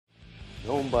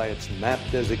known by its map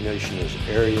designation as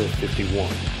Area 51.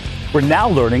 We're now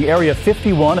learning Area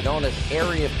 51, known as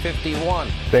Area 51.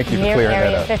 Thank you for Near clearing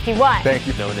Area that up. 51. Thank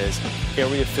you. Known as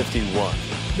Area 51.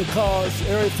 Because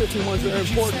Area 51 is very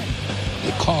important.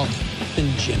 They called him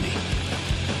Jimmy,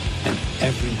 and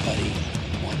everybody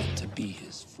wanted to be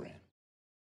his friend.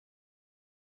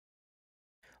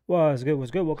 What's good?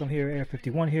 What's good? Welcome here, Area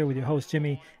 51 here with your host,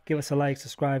 Jimmy. Give us a like,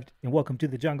 subscribe, and welcome to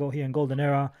the jungle here in Golden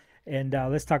Era. And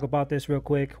let's talk about this real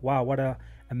quick. Wow, what a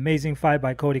amazing fight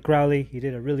by Cody Crowley. He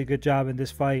did a really good job in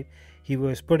this fight. He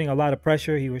was putting a lot of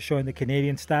pressure. He was showing the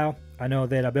Canadian style. I know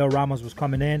that Abel Ramos was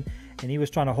coming in and he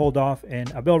was trying to hold off.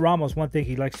 And Abel Ramos, one thing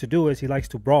he likes to do is he likes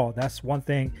to brawl. That's one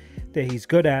thing that he's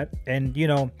good at. And, you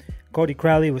know, Cody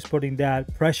Crowley was putting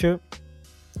that pressure.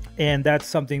 And that's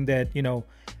something that, you know,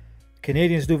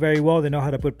 Canadians do very well. They know how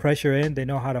to put pressure in. They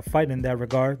know how to fight in that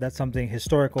regard. That's something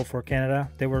historical for Canada.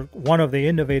 They were one of the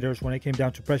innovators when it came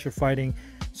down to pressure fighting.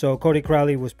 So Cody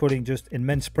Crowley was putting just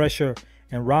immense pressure.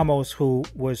 And Ramos, who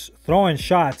was throwing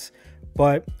shots,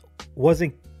 but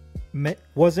wasn't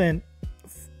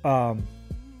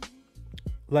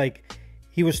like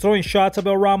he was throwing shots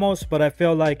about Ramos, but I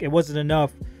felt like it wasn't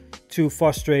enough to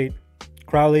frustrate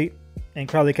Crowley. And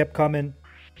Crowley kept coming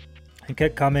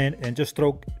and just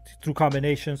through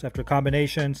combinations after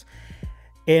combinations.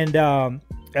 And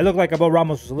it looked like Abel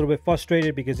Ramos was a little bit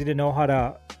frustrated because he didn't know how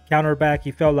to counter back.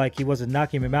 He felt like he wasn't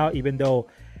knocking him out, even though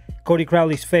Cody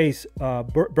Crowley's face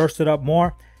bursted up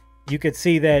more. You could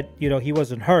see that, you know, he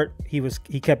wasn't hurt. He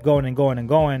kept going and going and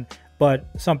going. But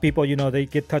some people, you know, they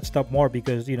get touched up more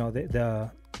because, you know,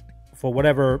 for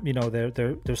whatever, you know,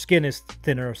 their skin is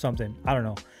thinner or something. I don't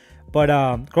know.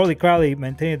 But Cody Crowley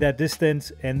maintained that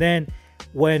distance. And then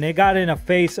when it got in a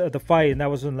phase of the fight, and that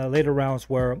was in the later rounds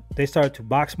where they started to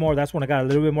box more, that's when it got a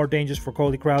little bit more dangerous for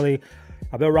Cody Crowley.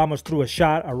 Abel Ramos threw a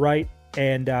shot, a right,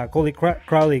 and Cody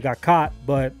Crowley got caught,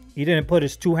 but he didn't put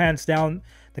his two hands down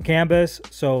the canvas,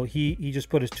 so he just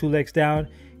put his two legs down.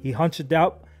 He hunched it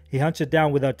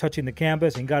down without touching the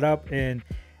canvas and got up, and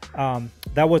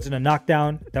that wasn't a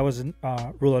knockdown. That wasn't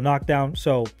rule of knockdown.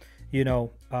 So, you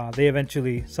know, they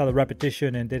eventually saw the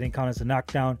repetition and didn't count as a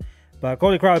knockdown. But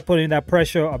Cody Crowley put in that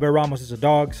pressure. Abel Ramos is a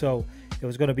dog, so it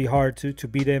was going to be hard to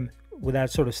beat him with that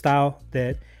sort of style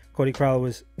that Cody Crowley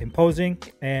was imposing.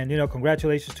 And, you know,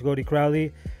 congratulations to Cody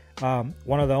Crowley.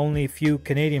 One of the only few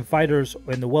Canadian fighters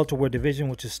in the welterweight division,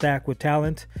 which is stacked with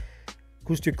talent.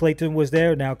 Custer Clayton was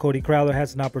there. Now Cody Crowley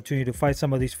has an opportunity to fight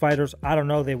some of these fighters. I don't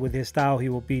know that with his style he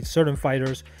will beat certain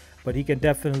fighters, but he can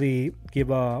definitely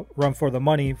give a run for the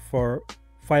money for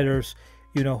fighters,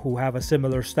 you know, who have a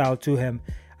similar style to him.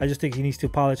 I just think he needs to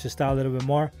polish his style a little bit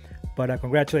more. But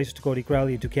congratulations to Cody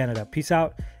Crowley and to Canada. Peace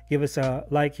out. Give us a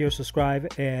like here,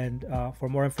 subscribe, and for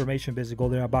more information, visit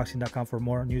goldenarboxing.com for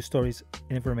more news, stories,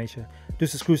 and information.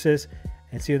 Deuces Cruces,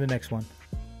 and see you in the next one.